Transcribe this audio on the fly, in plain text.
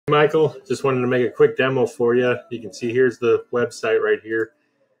Michael, just wanted to make a quick demo for you. You can see here's the website right here.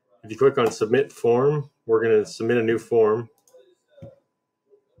 If you click on submit form, we're going to submit a new form.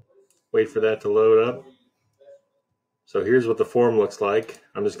 Wait for that to load up. So here's what the form looks like.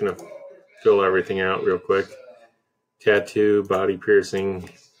 I'm just going to fill everything out real quick. Tattoo, body piercing,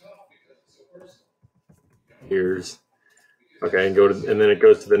 ears. Okay, and then it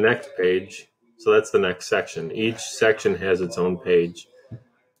goes to the next page. So that's the next section. Each section has its own page.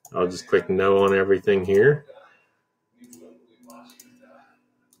 I'll just click no on everything here.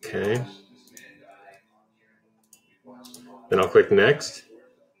 Okay. Then I'll click next.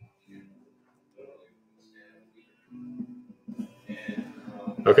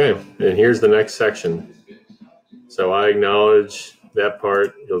 Okay, and here's the next section. So I acknowledge that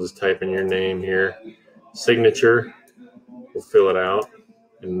part. You'll just type in your name here. Signature, we'll fill it out,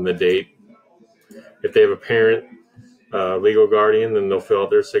 and the date. If they have a parent, legal guardian, then they'll fill out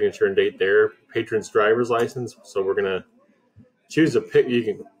their signature and date there. Patron's driver's license. So we're gonna choose a pic. You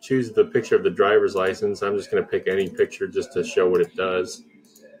can choose the picture of the driver's license. I'm just gonna pick any picture just to show what it does.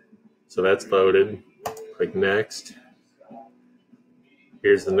 So that's loaded. Click next.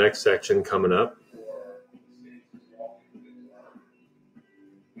 Here's the next section coming up.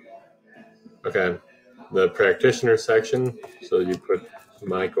 Okay, the practitioner section. So you put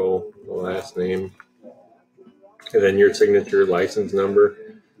Michael, the last name, and then your signature, license number.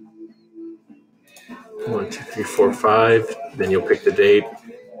 1, 2, 3, 4, 5. Then you'll pick the date.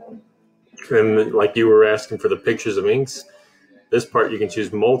 And like you were asking for the pictures of inks, this part you can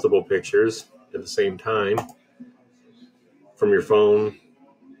choose multiple pictures at the same time from your phone.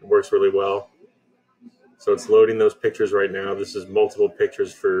 It works really well. So it's loading those pictures right now. This is multiple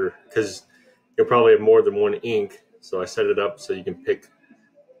pictures because you'll probably have more than one ink. So I set it up so you can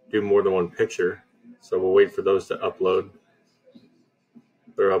do more than one picture. So we'll wait for those to upload.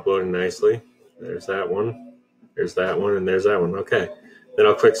 They're uploading nicely. There's that one. There's that one, and there's that one. Okay. Then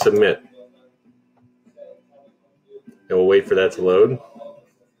I'll click submit. And we'll wait for that to load.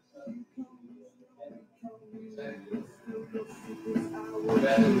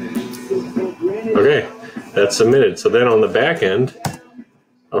 Okay, that's submitted. So then on the back end,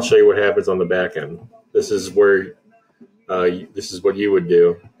 I'll show you what happens on the back end. This is where this is what you would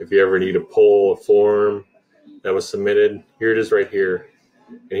do if you ever need to pull a form that was submitted. Here it is right here,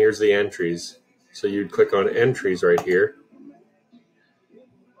 and here's the entries. So you'd click on entries right here,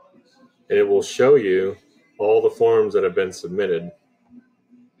 and it will show you all the forms that have been submitted.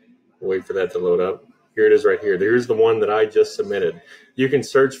 Wait for that to load up. Here it is right here. Here's the one that I just submitted. You can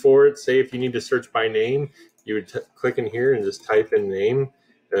search for it. Say if you need to search by name, you would click in here and just type in name,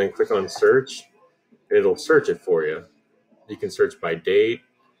 and then click on search, and it'll search it for you. You can search by date.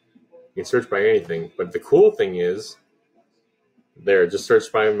 You can search by anything. But the cool thing is, there, just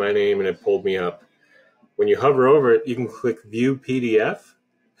search by my name, and it pulled me up. When you hover over it, you can click View PDF.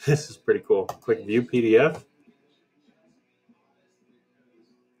 This is pretty cool. Click View PDF.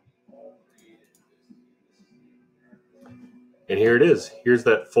 And here it is. Here's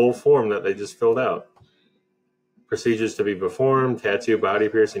that full form that they just filled out. Procedures to be performed, tattoo, body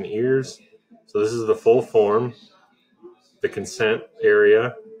piercing, ears. So this is the full form. The consent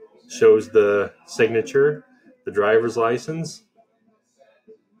area shows the signature, the driver's license,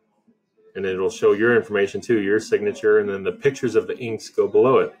 and it'll show your information too, your signature, and then the pictures of the inks go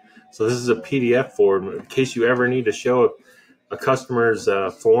below it. So this is a PDF form. In case you ever need to show a customer's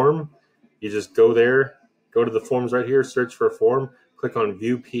form, you just go there, go to the forms right here, search for a form, click on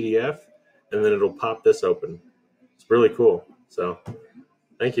View PDF, and then it'll pop this open. It's really cool. So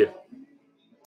thank you.